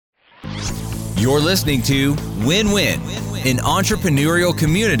You're listening to Win-Win, an entrepreneurial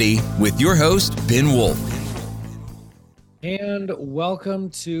community with your host, Ben Wolf. And welcome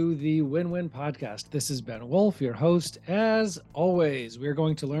to the Win-Win podcast. This is Ben Wolf, your host. As always, we're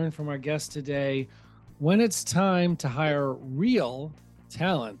going to learn from our guest today when it's time to hire real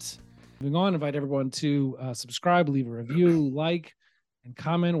talent. Moving on, invite everyone to subscribe, leave a review, like, and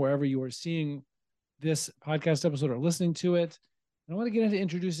comment wherever you are seeing this podcast episode or listening to it. I want to get into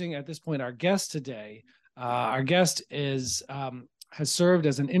introducing at this point our guest today. Our guest has served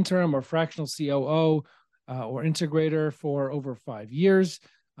as an interim or fractional COO or integrator for over 5 years.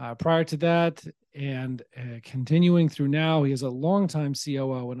 Prior to that, and continuing through now, he is a longtime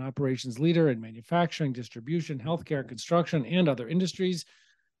COO and operations leader in manufacturing, distribution, healthcare, construction, and other industries.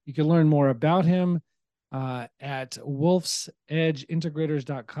 You can learn more about him at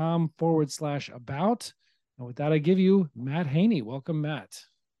wolfsedgeintegrators.com/about. And with that, I give you Matt Haney. Welcome, Matt.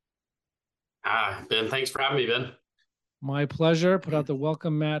 Ben, thanks for having me, Ben. My pleasure. Put out the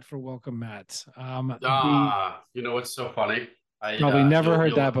welcome, Matt, for welcome, Matt. You know what's so funny? I probably never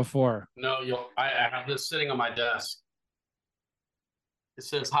heard that before. No, I have this sitting on my desk. It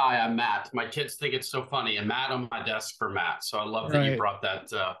says, "Hi, I'm Matt." My kids think it's so funny. And Matt on my desk for Matt. So I love that you brought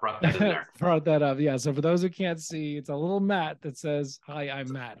that in there. Brought that up, yeah. So for those who can't see, it's a little Matt that says, "Hi,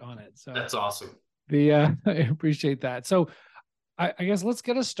 I'm Matt" on it. So that's awesome. I appreciate that. So I guess let's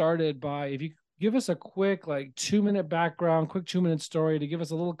get us started by, if you give us a quick 2-minute background, quick 2-minute story to give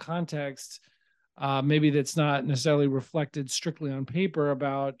us a little context, maybe that's not necessarily reflected strictly on paper,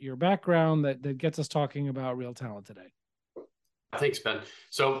 about your background that gets us talking about real talent today. Thanks, Ben.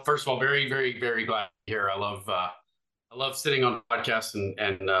 So first of all, very, very, very glad to be here. I love sitting on podcasts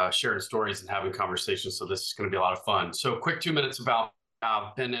and sharing stories and having conversations. So this is going to be a lot of fun. So quick 2 minutes about,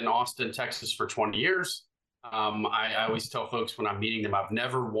 I've been in Austin, Texas for 20 years. I always tell folks when I'm meeting them, I've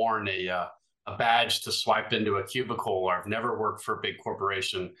never worn a badge to swipe into a cubicle, or I've never worked for a big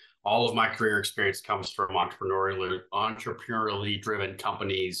corporation. All of my career experience comes from entrepreneurially driven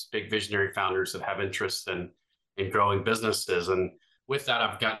companies, big visionary founders that have interests in growing businesses. And with that,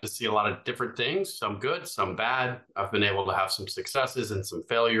 I've gotten to see a lot of different things, some good, some bad. I've been able to have some successes and some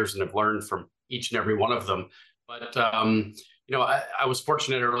failures, and have learned from each and every one of them. But I was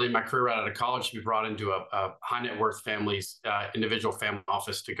fortunate early in my career right out of college to be brought into a high net worth family's individual family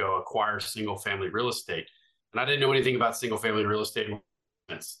office to go acquire single family real estate. And I didn't know anything about single family real estate.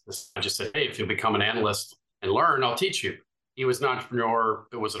 I just said, "Hey, if you'll become an analyst and learn, I'll teach you." He was an entrepreneur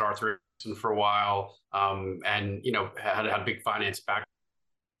that was at Arthur for a while, and had a big finance background.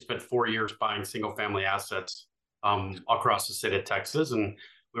 Spent 4 years buying single family assets across the state of Texas, and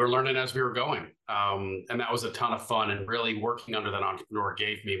we were learning as we were going. And that was a ton of fun, and really working under that entrepreneur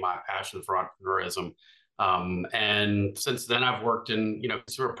gave me my passion for entrepreneurism. And since then I've worked in,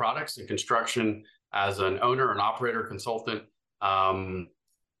 consumer products and construction as an owner and operator consultant.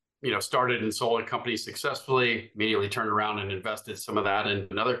 Started and sold a company successfully, immediately turned around and invested some of that in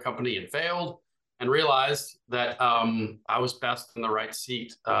another company and failed, and realized that I was best in the right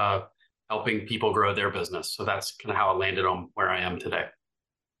seat, helping people grow their business. So that's kind of how I landed on where I am today.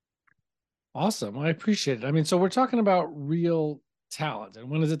 Awesome. I appreciate it. So we're talking about real talent, and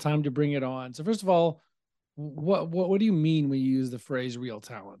when is it time to bring it on? So first of all, what do you mean when you use the phrase real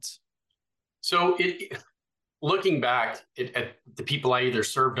talent? So looking back at the people I either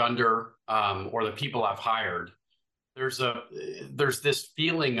served under or the people I've hired, there's this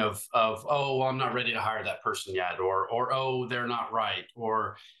feeling of oh, well, I'm not ready to hire that person yet, or oh, they're not right,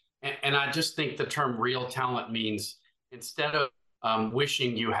 and I just think the term real talent means, instead of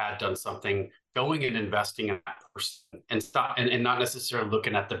wishing you had done something, going and investing in that person, and not necessarily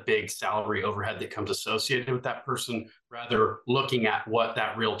looking at the big salary overhead that comes associated with that person, rather looking at what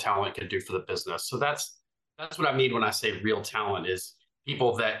that real talent can do for the business. So that's what I mean when I say real talent, is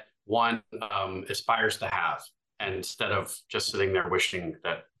people that one aspires to have, and instead of just sitting there wishing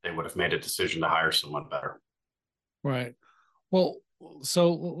that they would have made a decision to hire someone better. Right. Well,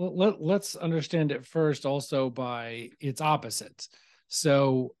 so let's understand it first also by its opposite.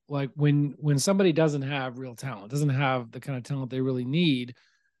 So when somebody doesn't have real talent, doesn't have the kind of talent they really need,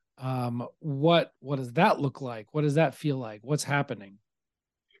 what does that look like? What does that feel like? What's happening?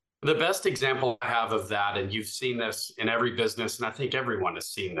 The best example I have of that, and you've seen this in every business, and I think everyone has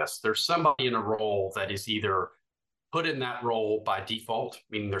seen this, there's somebody in a role that is either put in that role by default,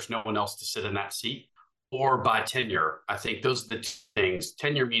 meaning there's no one else to sit in that seat, or by tenure. I think those are the two things.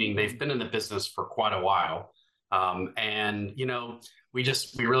 Tenure meaning they've been in the business for quite a while. And we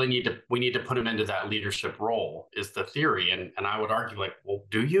really need to put them into that leadership role, is the theory. And I would argue, well,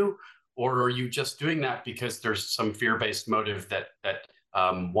 do you? Or are you just doing that because there's some fear-based motive that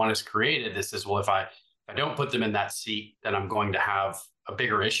one is created, this is, well, if I don't put them in that seat, then I'm going to have a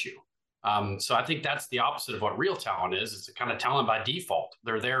bigger issue. So I think that's the opposite of what real talent is. It's a kind of talent by default.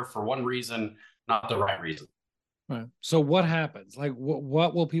 They're there for one reason, not the right reason. Right. So what happens? Like,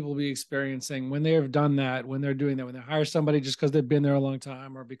 what will people be experiencing when they have done that, when they're doing that, when they hire somebody just because they've been there a long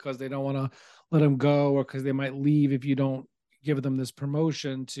time, or because they don't want to let them go, or because they might leave if you don't give them this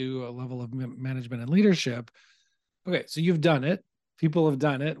promotion to a level of management and leadership? Okay, so you've done it. People have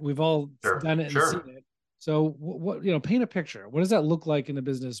done it. We've all done it and seen it. So what, paint a picture. What does that look like in the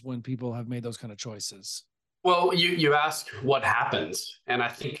business when people have made those kind of choices? Well, you ask what happens, and I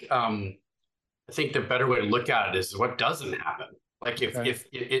think the better way to look at it is what doesn't happen. Like if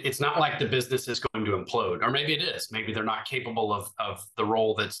it's not like the business is going to implode, or maybe it is. Maybe they're not capable of the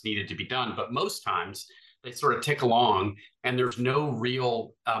role that's needed to be done. But most times they sort of tick along, and there's no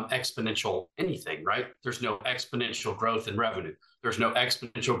real exponential anything, right? There's no exponential growth in revenue. There's no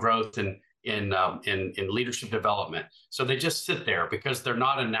exponential growth in leadership development. So they just sit there because they're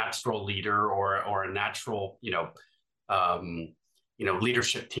not a natural leader or a natural,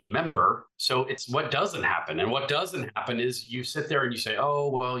 leadership team member. So it's what doesn't happen. And what doesn't happen is you sit there and you say, oh,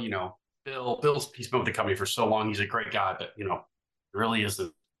 well, he's been with the company for so long. He's a great guy, but it really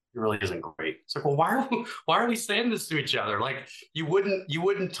isn't great. It's like, well, why are we saying this to each other? Like you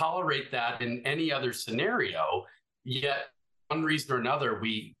wouldn't tolerate that in any other scenario. Yet one reason or another,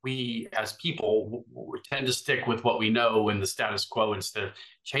 we as people we tend to stick with what we know in the status quo instead of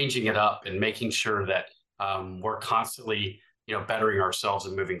changing it up and making sure that we're constantly bettering ourselves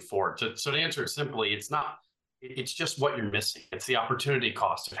and moving forward. So to answer it simply, it's just what you're missing. It's the opportunity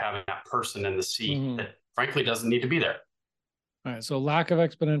cost of having that person in the seat that frankly doesn't need to be there. All right. So lack of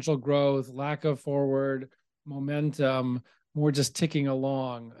exponential growth, lack of forward momentum, more just ticking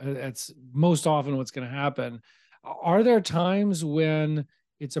along. That's most often what's going to happen. Are there times when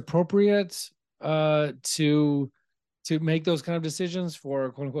it's appropriate to make those kind of decisions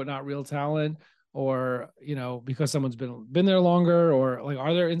for quote unquote not real talent, or because someone's been there longer, or like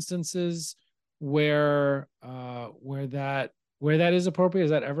are there instances where that is appropriate?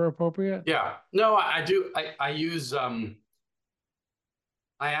 Is that ever appropriate? Yeah, no, I do. I use I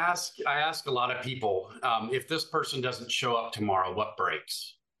ask a lot of people, if this person doesn't show up tomorrow, what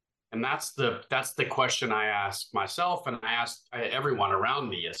breaks? And that's the question I ask myself, and I ask everyone around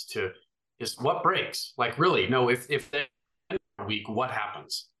me is what breaks? Like really, no, if they're a week, what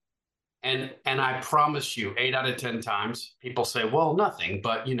happens? And I promise you, 8 out of 10 times, people say, well, nothing,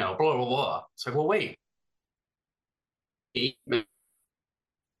 but blah, blah, blah. It's like, well, wait.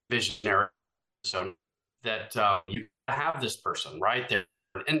 Visionary, so that you have this person, right? They're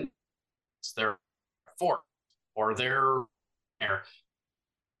for, or their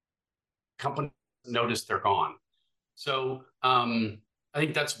company notice they're gone. So I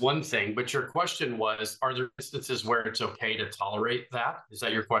think that's one thing. But your question was, are there instances where it's okay to tolerate that? Is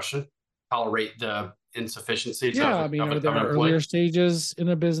that your question? Tolerate the insufficiencies are there earlier stages in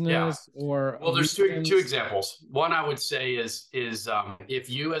a business? Or well, there's two examples. One I would say is if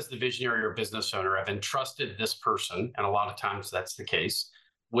you as the visionary or business owner have entrusted this person, and a lot of times that's the case,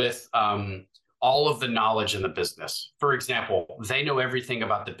 with all of the knowledge in the business. For example, they know everything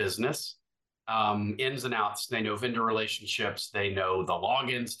about the business, ins and outs. They know vendor relationships, they know the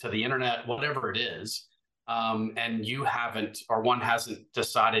logins to the internet, whatever it is. And you haven't, or one hasn't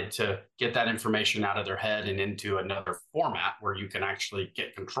decided to get that information out of their head and into another format where you can actually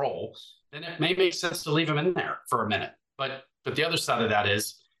get control, then it may make sense to leave them in there for a minute. But the other side of that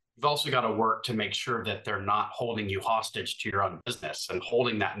is you've also got to work to make sure that they're not holding you hostage to your own business and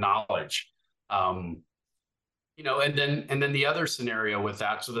holding that knowledge. And then the other scenario with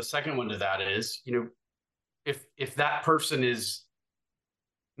that. So the second one to that is, if that person is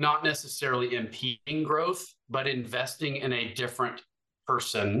not necessarily impeding growth, but investing in a different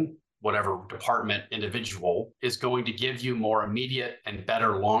person, whatever department, individual, is going to give you more immediate and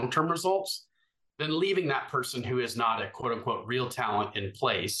better long-term results, then leaving that person who is not a quote unquote real talent in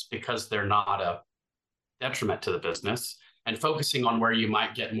place because they're not a detriment to the business, and focusing on where you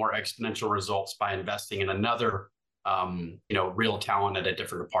might get more exponential results by investing in another real talent at a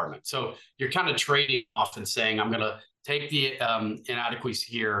different department. So you're kind of trading off and saying, I'm going to take the inadequacies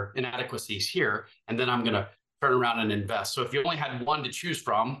here, and then I'm going to turn around and invest. So if you only had one to choose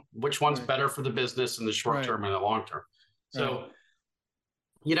from, which one's better for the business in the short term and the long term? So,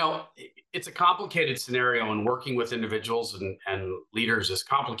 it's a complicated scenario, and working with individuals and leaders is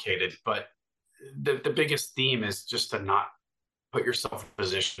complicated, but the biggest theme is just to not put yourself in a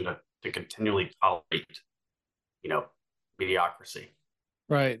position to continually tolerate, mediocrity.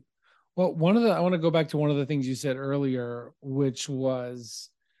 Right. Well, I want to go back to one of the things you said earlier, which was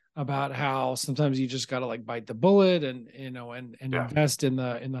about how sometimes you just got to like bite the bullet and, and Yeah. invest in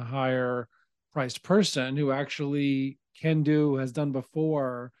the higher priced person who actually has done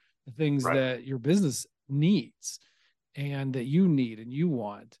before the things Right. that your business needs and that you need and you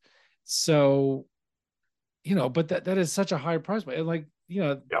want. So, but that is such a high price point. And like,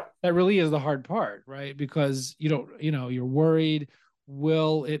 Yeah. that really is the hard part, right? Because you don't, you're worried,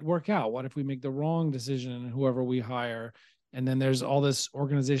 will it work out? What if we make the wrong decision and whoever we hire? And then there's all this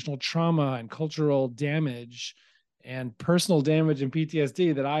organizational trauma and cultural damage and personal damage and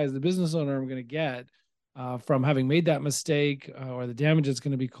PTSD that I, as the business owner, am going to get from having made that mistake, or the damage that's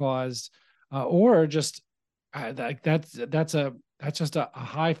going to be caused, or just that's just a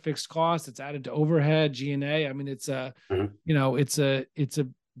high fixed cost. It's added to overhead, G&A. I mean, it's a, Mhm. it's a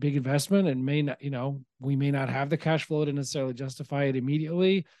big investment and may not, we may not have the cash flow to necessarily justify it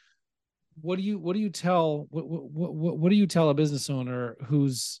immediately. What do you tell, what do you tell a business owner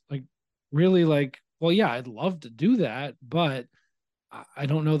who's like, really like, well, yeah, I'd love to do that, but I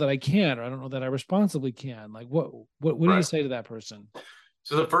don't know that I can, or I don't know that I responsibly can. Like, what do you Right. say to that person?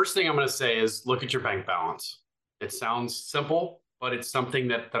 So the first thing I'm going to say is look at your bank balance. It sounds simple, but it's something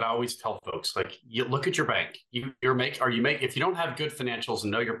that I always tell folks. Like, you look at your bank. If you don't have good financials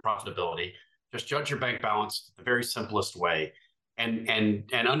and know your profitability, just judge your bank balance the very simplest way,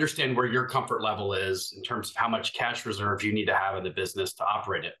 and understand where your comfort level is in terms of how much cash reserve you need to have in the business to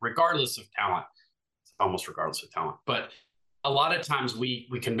operate it, regardless of talent. Almost regardless of talent. But a lot of times we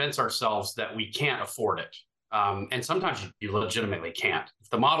convince ourselves that we can't afford it. And sometimes you legitimately can't. If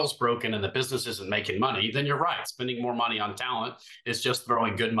the model's broken and the business isn't making money, then you're right. Spending more money on talent is just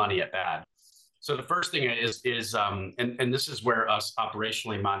throwing good money at bad. So the first thing is and this is where us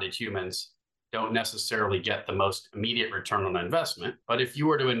operationally minded humans don't necessarily get the most immediate return on investment. But if you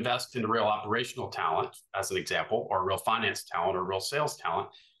were to invest in real operational talent, as an example, or real finance talent or real sales talent,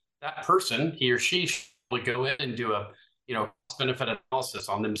 that person, he or she, would go in and do a benefit analysis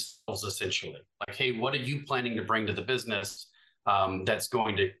on themselves, essentially. Like, hey, what are you planning to bring to the business that's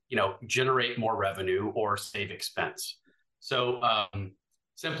going to generate more revenue or save expense? So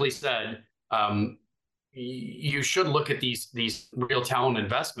simply said, you should look at these real talent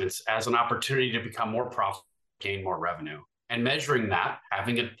investments as an opportunity to become more profitable, gain more revenue, and measuring that,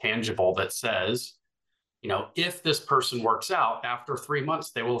 having a tangible that says, if this person works out, after 3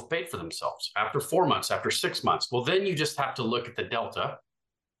 months, they will have paid for themselves. After 4 months, after 6 months. Well, then you just have to look at the delta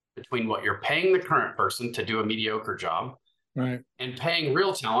between what you're paying the current person to do a mediocre job, Right, and paying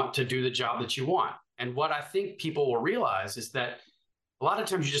real talent to do the job that you want. And what I think people will realize is that a lot of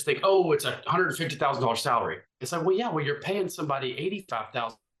times you just think, oh, it's $150,000 salary. It's like, well, you're paying somebody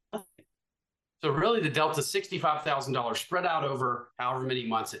 $85,000. So really the delta is $65,000 spread out over however many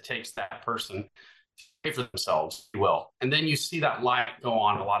months it takes that person pay for themselves, if you will. And then you see that light go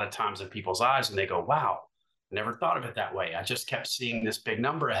on a lot of times in people's eyes and they go, wow, I never thought of it that way. I just kept seeing this big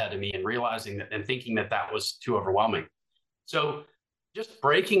number ahead of me and realizing that and thinking that was too overwhelming. So just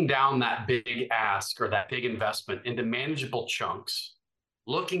breaking down that big ask or that big investment into manageable chunks,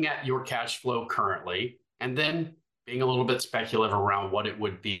 looking at your cash flow currently, and then being a little bit speculative around what it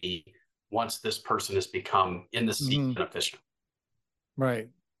would be once this person has become in the seat and efficient. right.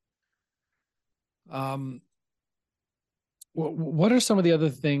 What are some of the other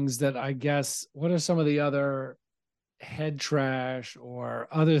things that what are some of the other head trash or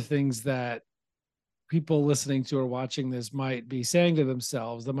other things that people listening to or watching this might be saying to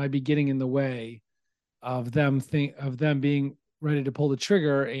themselves that might be getting in the way of them being ready to pull the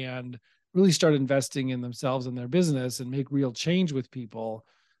trigger and really start investing in themselves and their business and make real change with people,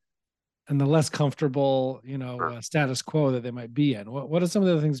 and the less comfortable, status quo that they might be in? What are some of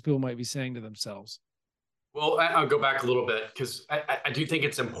the things people might be saying to themselves? Well, I'll go back a little bit because I do think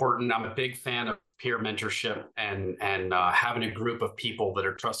it's important. I'm a big fan of peer mentorship and having a group of people that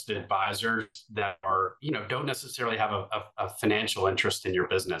are trusted advisors that are, don't necessarily have a financial interest in your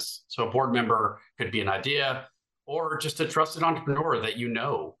business. So a board member could be an idea, or just a trusted entrepreneur that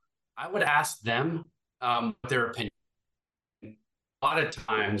I would ask them their opinion. A lot of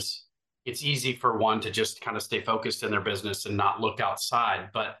times it's easy for one to just kind of stay focused in their business and not look outside.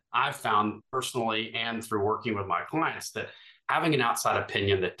 But I've found personally and through working with my clients that having an outside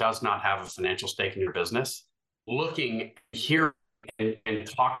opinion that does not have a financial stake in your business, looking, hearing, and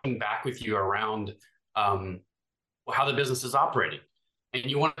talking back with you around how the business is operating. And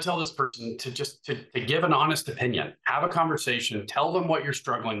you want to tell this person to just to give an honest opinion, have a conversation, tell them what you're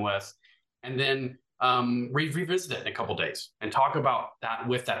struggling with, and then revisit it in a couple of days and talk about that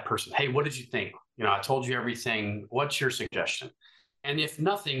with that person. Hey, what did you think? I told you everything. What's your suggestion? And if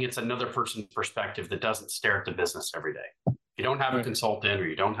nothing, it's another person's perspective that doesn't stare at the business every day. If you don't have a consultant or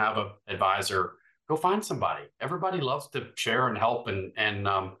you don't have an advisor, go find somebody. Everybody loves to share and help, and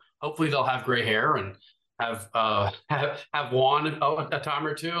hopefully they'll have gray hair and have won a time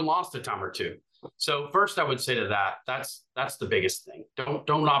or two and lost a time or two. So first, I would say to that's the biggest thing.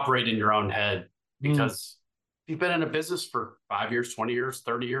 Don't operate in your own head, because if you've been in a business for 5 years, 20 years,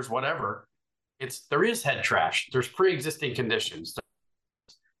 30 years, whatever, there is head trash. There's pre-existing conditions.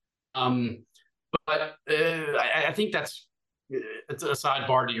 But I think it's a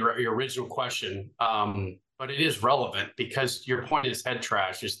sidebar to your original question. But it is relevant, because your point is head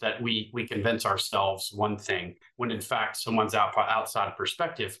trash is that we convince ourselves one thing when in fact someone's outside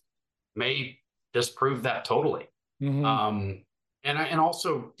perspective may disprove that totally. And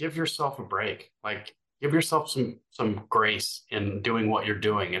also give yourself a break. Like, give yourself some grace in doing what you're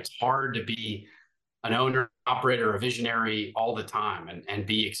doing. It's hard to be an owner, operator, a visionary all the time and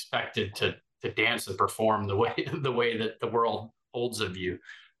be expected to dance and perform the way that the world holds of you.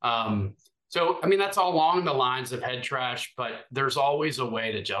 So, I mean, that's all along the lines of head trash, but there's always a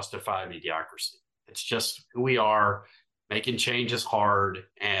way to justify mediocrity. It's just who we are. Making change is hard.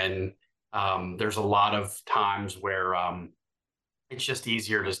 And there's a lot of times where it's just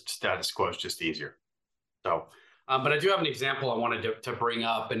easier to status quo is just easier. So, but I do have an example I wanted to bring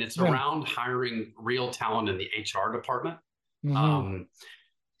up, and it's around hiring real talent in the HR department.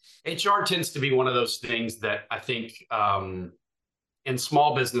 HR tends to be one of those things that I think in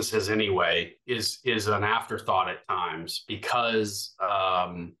small businesses anyway is an afterthought at times, because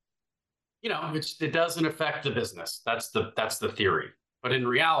it doesn't affect the business. That's the theory. But in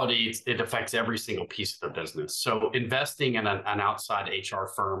reality, it affects every single piece of the business. So investing in an outside HR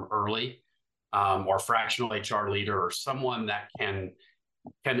firm early, or fractional HR leader, or someone that can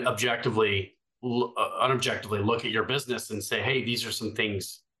unobjectively look at your business and say, hey, these are some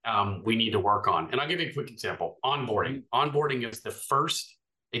things we need to work on. And I'll give you a quick example. Onboarding is the first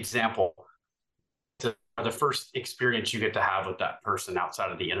example, the first experience you get to have with that person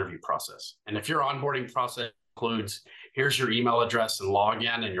outside of the interview process. And if your onboarding process includes, here's your email address and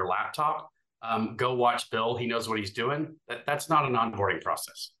login and your laptop, go watch Bill, he knows what he's doing. That's not an onboarding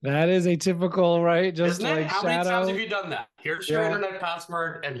process. That is a typical, right? Just Isn't like it? How many times have you done that? Here's your internet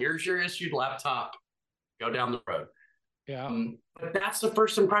password and here's your issued laptop. Go down the road. Yeah. But that's the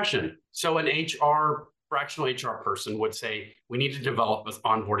first impression. So an fractional HR person would say, we need to develop this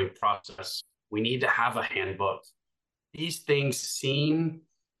onboarding process. We need to have a handbook. These things seem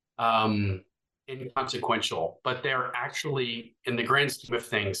inconsequential, but they're actually, in the grand scheme of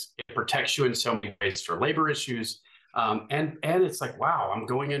things, it protects you in so many ways for labor issues. And it's like, wow, I'm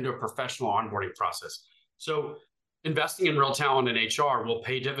going into a professional onboarding process. So investing in real talent in HR will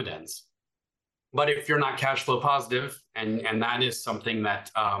pay dividends. But if you're not cash flow positive, and that is something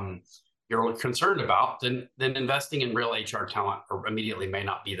that you're concerned about, then investing in real HR talent immediately may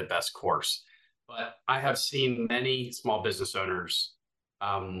not be the best course. But I have seen many small business owners,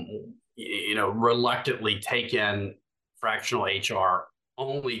 reluctantly take in fractional HR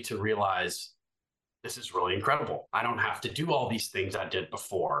only to realize this is really incredible. I don't have to do all these things I did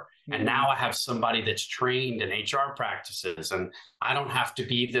before. And now I have somebody that's trained in HR practices, and I don't have to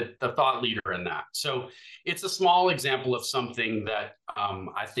be the thought leader in that. So it's a small example of something that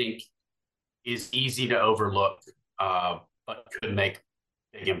I think is easy to overlook, but could make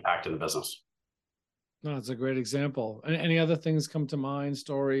a big impact in the business. No, it's a great example. Any other things come to mind,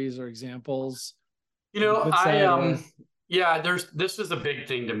 stories or examples? This is a big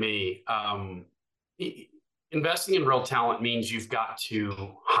thing to me. Investing in real talent means you've got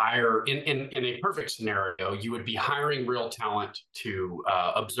to hire, in a perfect scenario, you would be hiring real talent to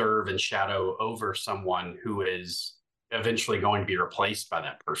observe and shadow over someone who is eventually going to be replaced by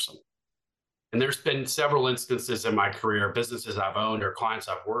that person. And there's been several instances in my career, businesses I've owned or clients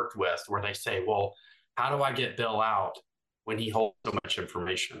I've worked with, where they say, well, how do I get Bill out when he holds so much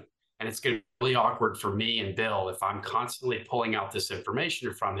information? And it's going to be really awkward for me and Bill if I'm constantly pulling out this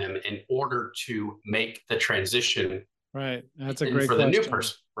information from him in order to make the transition. Right. That's a great for question. The new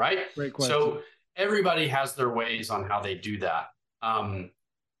person, right? Great question. So everybody has their ways on how they do that.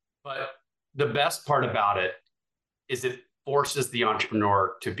 But the best part about it is it forces the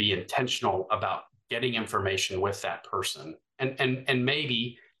entrepreneur to be intentional about getting information with that person. And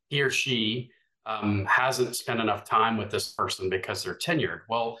maybe he or she hasn't spent enough time with this person because they're tenured.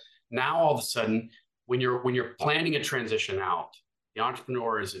 Well, now all of a sudden, when you're planning a transition out, the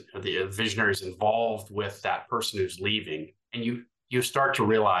entrepreneur the visionary is involved with that person who's leaving, and you start to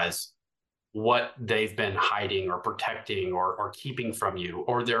realize what they've been hiding or protecting or keeping from you,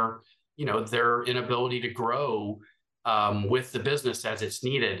 or their inability to grow with the business as it's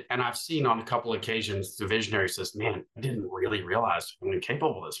needed. And I've seen on a couple of occasions, the visionary says, man, I didn't really realize how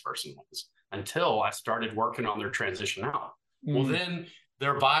incapable this person was until I started working on their transition out. Well, then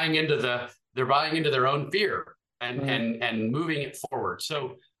they're buying into their own fear and moving it forward.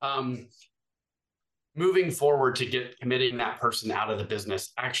 So moving forward to get committing that person out of the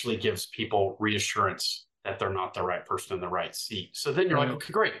business actually gives people reassurance that they're not the right person in the right seat. So then you're like,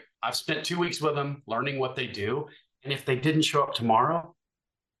 okay, great. I've spent 2 weeks with them learning what they do. And if they didn't show up tomorrow,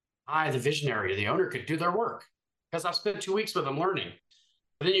 I, the visionary, the owner, could do their work because I've spent 2 weeks with them learning.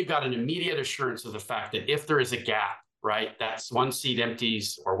 But then you've got an immediate assurance of the fact that if there is a gap, right, that's one seat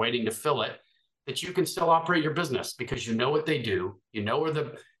empties or waiting to fill it, that you can still operate your business because you know what they do. You know where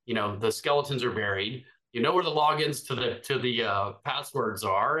the skeletons are buried. You know where the logins to the passwords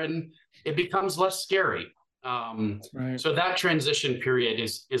are, and it becomes less scary. So that transition period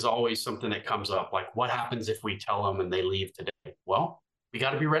is always something that comes up. Like, what happens if we tell them and they leave today? Well, we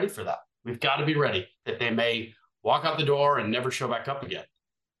got to be ready for that. We've got to be ready that they may walk out the door and never show back up again.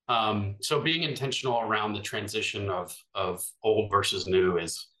 So being intentional around the transition of old versus new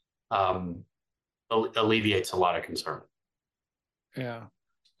is alleviates a lot of concern. Yeah.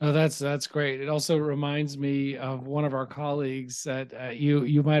 Oh, that's great. It also reminds me of one of our colleagues that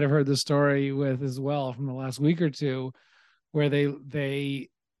you might have heard the story with as well from the last week or two, where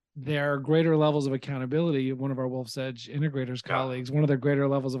their greater levels of accountability. One of our Wolf's Edge integrators colleagues, one of their greater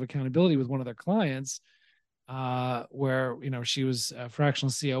levels of accountability with one of their clients, where she was a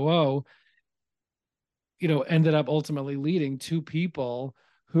fractional COO. Ended up ultimately leading two people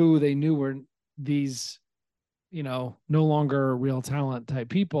who they knew were these, no longer real talent type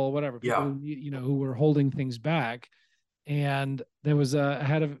people, whatever, people who were holding things back. And there was a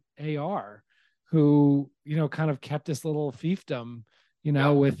head of AR who, kind of kept this little fiefdom,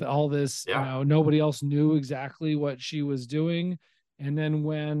 with all this, nobody else knew exactly what she was doing. And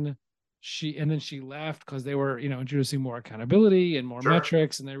then she left because they were, introducing more accountability and more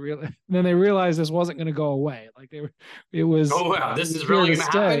metrics, and then they realized this wasn't going to go away. Like this is really going to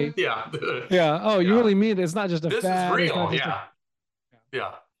happen. Yeah. Oh, you really mean it's not just a this fad? Is real.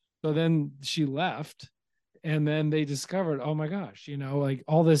 Yeah. So then she left, and then they discovered, oh my gosh, like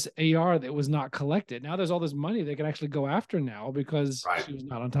all this AR that was not collected. Now there's all this money they can actually go after now because she was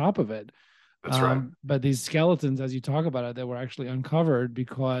not on top of it. That's right. But these skeletons, as you talk about it, that were actually uncovered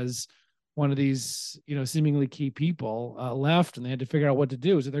because one of these, seemingly key people left, and they had to figure out what to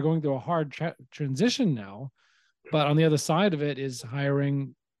do. So they're going through a hard transition now. But on the other side of it is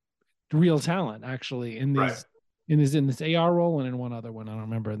hiring real talent, actually, in this AR role and in one other one. I don't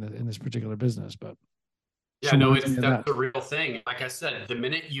remember in this particular business, but that's the real thing. Like I said, the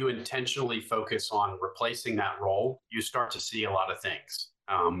minute you intentionally focus on replacing that role, you start to see a lot of things.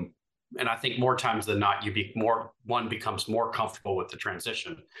 And I think more times than not, one becomes more comfortable with the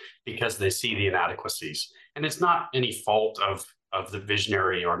transition because they see the inadequacies. And it's not any fault of the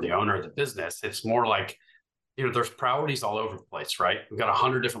visionary or the owner of the business. It's more like, there's priorities all over the place, right? We've got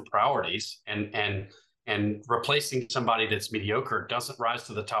 100 different priorities, and replacing somebody that's mediocre doesn't rise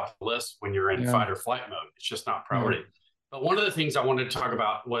to the top of the list when you're in fight or flight mode. It's just not priority. But one of the things I wanted to talk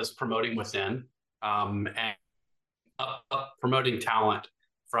about was promoting within, and promoting talent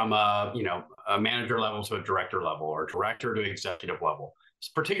from a manager level to a director level, or director to executive level,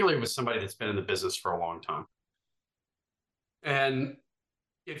 particularly with somebody that's been in the business for a long time. And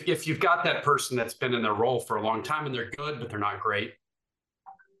if you've got that person that's been in their role for a long time and they're good, but they're not great,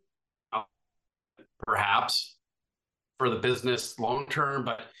 perhaps for the business long term,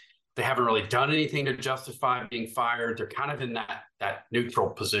 but they haven't really done anything to justify being fired, they're kind of in that neutral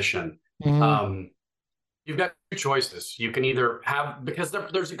position. You've got two choices. You can either because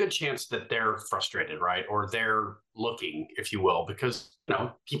there's a good chance that they're frustrated, right? Or they're looking, if you will, because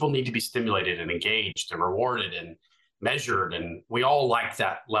people need to be stimulated and engaged and rewarded and measured. And we all like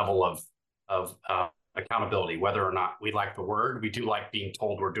that level of accountability, whether or not we like the word. We do like being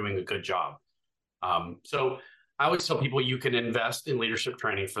told we're doing a good job. So I always tell people you can invest in leadership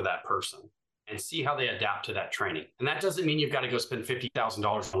training for that person and see how they adapt to that training. And that doesn't mean you've got to go spend $50,000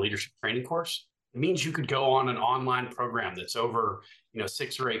 on a leadership training course. It means you could go on an online program that's over,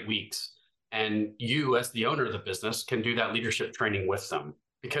 6 or 8 weeks, and you, as the owner of the business, can do that leadership training with them,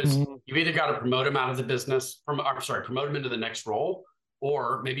 because you've either got to promote them out of the business, promote them into the next role,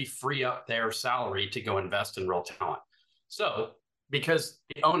 or maybe free up their salary to go invest in real talent. So, because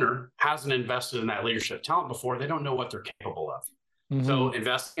the owner hasn't invested in that leadership talent before, they don't know what they're capable of. So,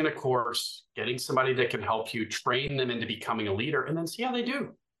 investing in a course, getting somebody that can help you train them into becoming a leader, and then see how they do.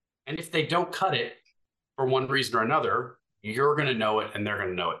 And if they don't cut it for one reason or another, you're going to know it and they're going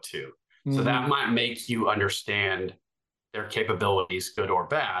to know it too. So that might make you understand their capabilities, good or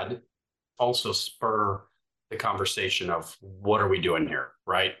bad, also spur the conversation of what are we doing here,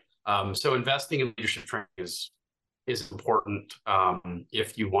 right? So investing in leadership training is important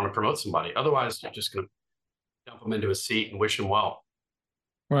if you want to promote somebody. Otherwise, you're just going to dump them into a seat and wish them well.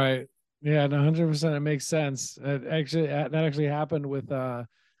 Right. Yeah, 100%. It makes sense. That actually happened with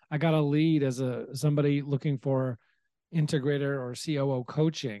I got a lead as somebody looking for integrator or COO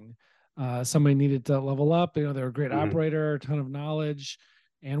coaching. Somebody needed to level up. They were a great operator, a ton of knowledge,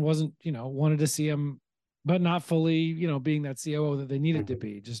 and wasn't, wanted to see him, but not fully, being that COO that they needed to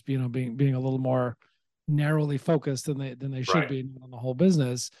be. Just, being a little more narrowly focused than they should be on the whole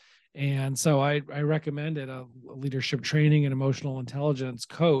business. And so I recommended a leadership training and emotional intelligence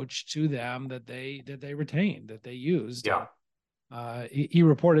coach to them that they retained, that they used. Yeah. He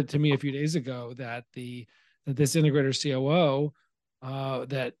reported to me a few days ago that this integrator COO,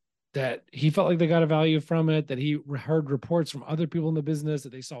 that he felt like they got a value from it, that he heard reports from other people in the business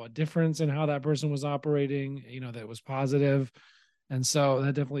that they saw a difference in how that person was operating, that was positive. And so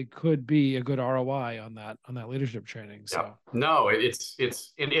that definitely could be a good ROI on that leadership training. So no, it's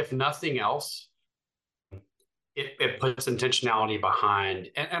and if nothing else, it puts intentionality behind,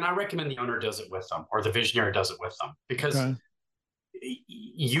 and I recommend the owner does it with them or the visionary does it with them, because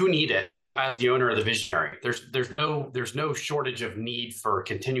you need it as the owner or the visionary. There's no shortage of need for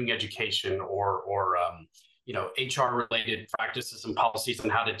continuing education or HR related practices and policies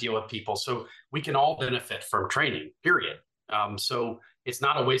and how to deal with people. So we can all benefit from training, period. So it's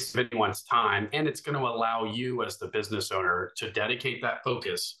not a waste of anyone's time, and it's going to allow you as the business owner to dedicate that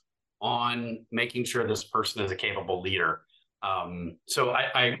focus on making sure this person is a capable leader. So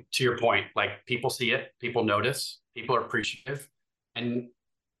I to your point, like, people see it, people notice, people are appreciative, and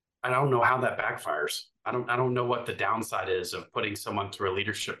I don't know how that backfires. I don't know what the downside is of putting someone through a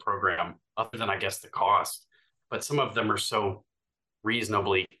leadership program, other than, I guess, the cost. But some of them are so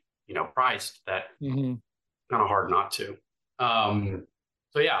reasonably, priced that kind of hard not to.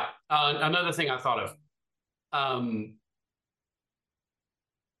 So yeah, another thing I thought of,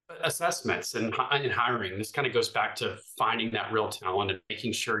 assessments and hiring. This kind of goes back to finding that real talent and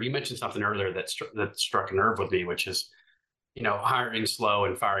making sure. You mentioned something earlier that struck a nerve with me, which is, hiring slow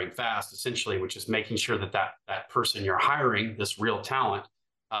and firing fast, essentially, which is making sure that person you're hiring, this real talent,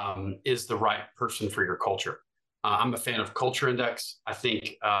 is the right person for your culture. I'm a fan of Culture Index. I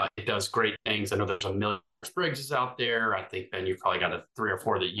think it does great things. I know there's a million Briggs out there. I think, Ben, you've probably got 3 or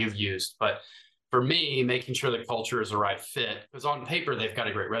 4 that you've used. But for me, making sure the culture is the right fit, because on paper, they've got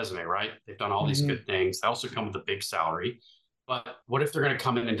a great resume, right? They've done all these good things. They also come with a big salary. But what if they're going to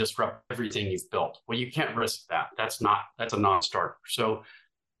come in and disrupt everything you've built? Well, you can't risk that. That's a non-starter. So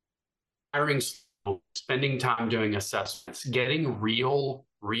hiring, spending time doing assessments, getting real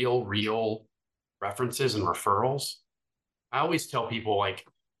references and referrals. I always tell people, like,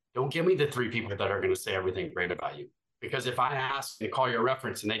 don't give me the 3 people that are going to say everything great about you. Because if I ask and call you a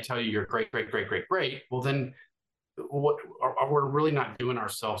reference and they tell you you're great, well, then we're really not doing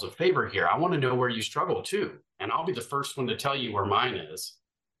ourselves a favor here. I want to know where you struggle too. And I'll be the first one to tell you where mine is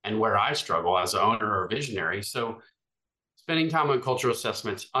and where I struggle as an owner or visionary. So spending time on cultural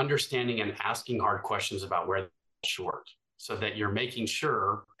assessments, understanding and asking hard questions about where they're short, so that you're making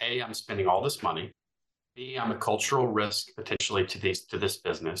sure, A, I'm spending all this money, B, I'm a cultural risk potentially to this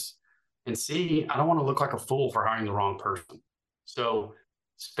business, and C, I don't want to look like a fool for hiring the wrong person. So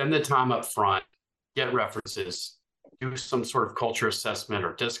spend the time up front, get references, do some sort of culture assessment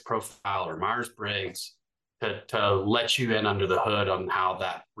or DISC profile or Myers-Briggs to let you in under the hood on how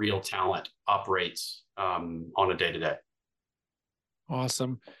that real talent operates on a day-to-day.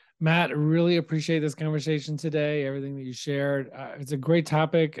 Awesome. Matt, really appreciate this conversation today, everything that you shared. It's a great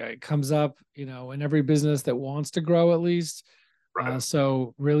topic. It comes up, in every business that wants to grow, at least. Right.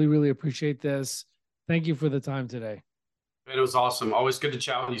 So really appreciate this. Thank you for the time today. It was awesome. Always good to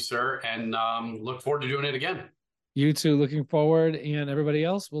chat with you, sir. And look forward to doing it again. You too. Looking forward. And everybody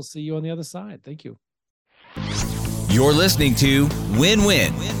else, we'll see you on the other side. Thank you. You're listening to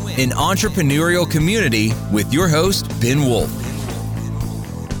Win-Win, an entrepreneurial community with your host, Ben Wolf.